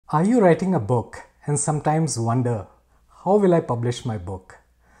Are you writing a book and sometimes wonder, how will I publish my book?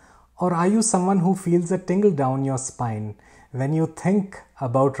 Or are you someone who feels a tingle down your spine when you think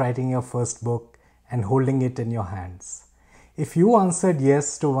about writing your first book and holding it in your hands? If you answered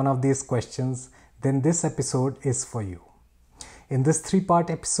yes to one of these questions, then this episode is for you. In this three-part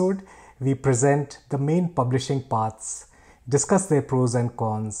episode, we present the main publishing paths, discuss their pros and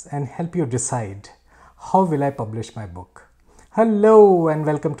cons, and help you decide, how will I publish my book? Hello and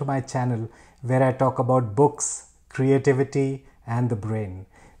welcome to my channel where I talk about books, creativity and the brain.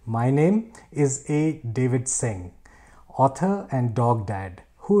 My name is A. David Singh, author and dog dad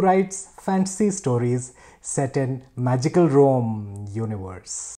who writes fantasy stories set in magical Rome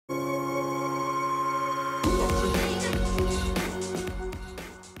universe.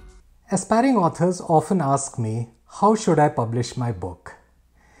 Aspiring authors often ask me, how should I publish my book?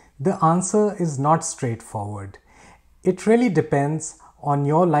 The answer is not straightforward. It really depends on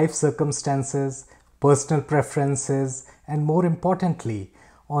your life circumstances, personal preferences, and more importantly,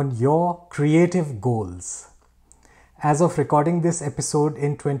 on your creative goals. As of recording this episode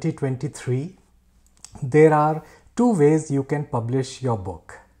in 2023, there are two ways you can publish your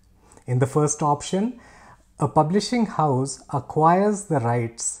book. In the first option, a publishing house acquires the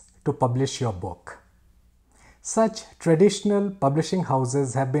rights to publish your book. Such traditional publishing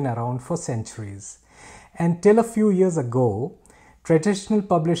houses have been around for centuries. And till a few years ago, traditional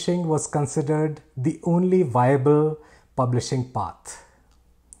publishing was considered the only viable publishing path.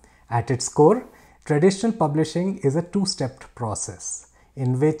 At its core, traditional publishing is a two-stepped process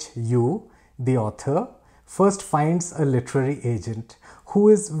in which you, the author, first finds a literary agent who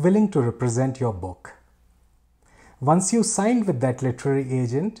is willing to represent your book. Once you sign with that literary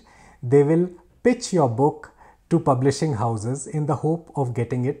agent, they will pitch your book to publishing houses in the hope of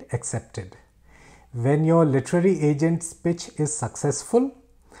getting it accepted. When your literary agent's pitch is successful,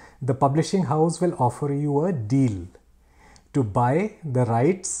 the publishing house will offer you a deal to buy the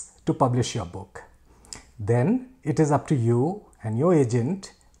rights to publish your book. Then it is up to you and your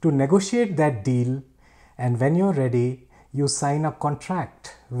agent to negotiate that deal, and when you're ready, you sign a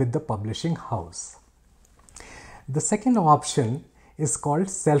contract with the publishing house. The second option is called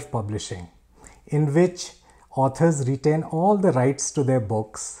self-publishing, in which authors retain all the rights to their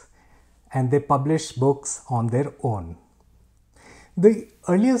books and they publish books on their own. The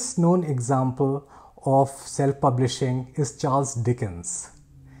earliest known example of self-publishing is Charles Dickens.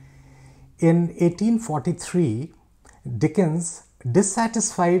 In 1843, Dickens,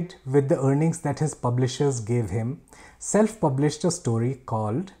 dissatisfied with the earnings that his publishers gave him, self-published a story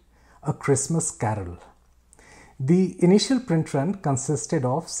called A Christmas Carol. The initial print run consisted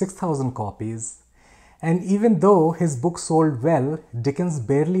of 6,000 copies. And even though his book sold well, Dickens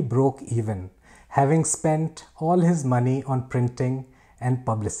barely broke even, having spent all his money on printing and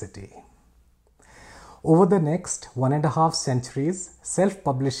publicity. Over the next 1.5 centuries,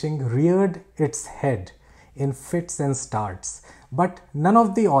 self-publishing reared its head in fits and starts, but none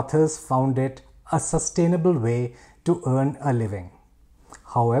of the authors found it a sustainable way to earn a living.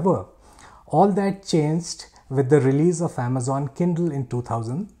 However, all that changed with the release of Amazon Kindle in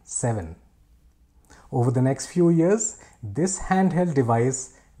 2007. Over the next few years, this handheld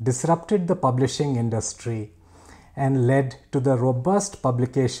device disrupted the publishing industry and led to the robust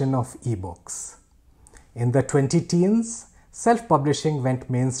publication of ebooks. In the 2010s, self-publishing went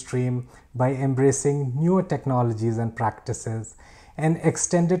mainstream by embracing newer technologies and practices and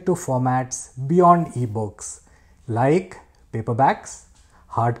extended to formats beyond ebooks like paperbacks,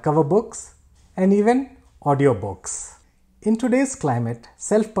 hardcover books, and even audiobooks. In today's climate,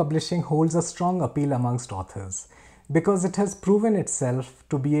 self-publishing holds a strong appeal amongst authors because it has proven itself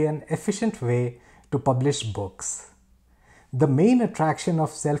to be an efficient way to publish books. The main attraction of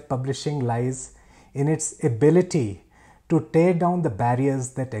self-publishing lies in its ability to tear down the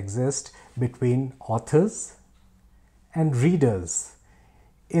barriers that exist between authors and readers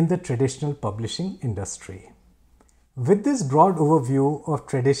in the traditional publishing industry. With this broad overview of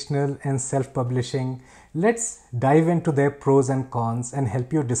traditional and self-publishing, let's dive into their pros and cons and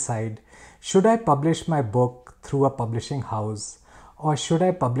help you decide, should I publish my book through a publishing house or should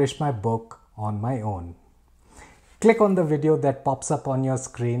I publish my book on my own? Click on the video that pops up on your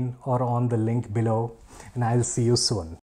screen or on the link below and I'll see you soon.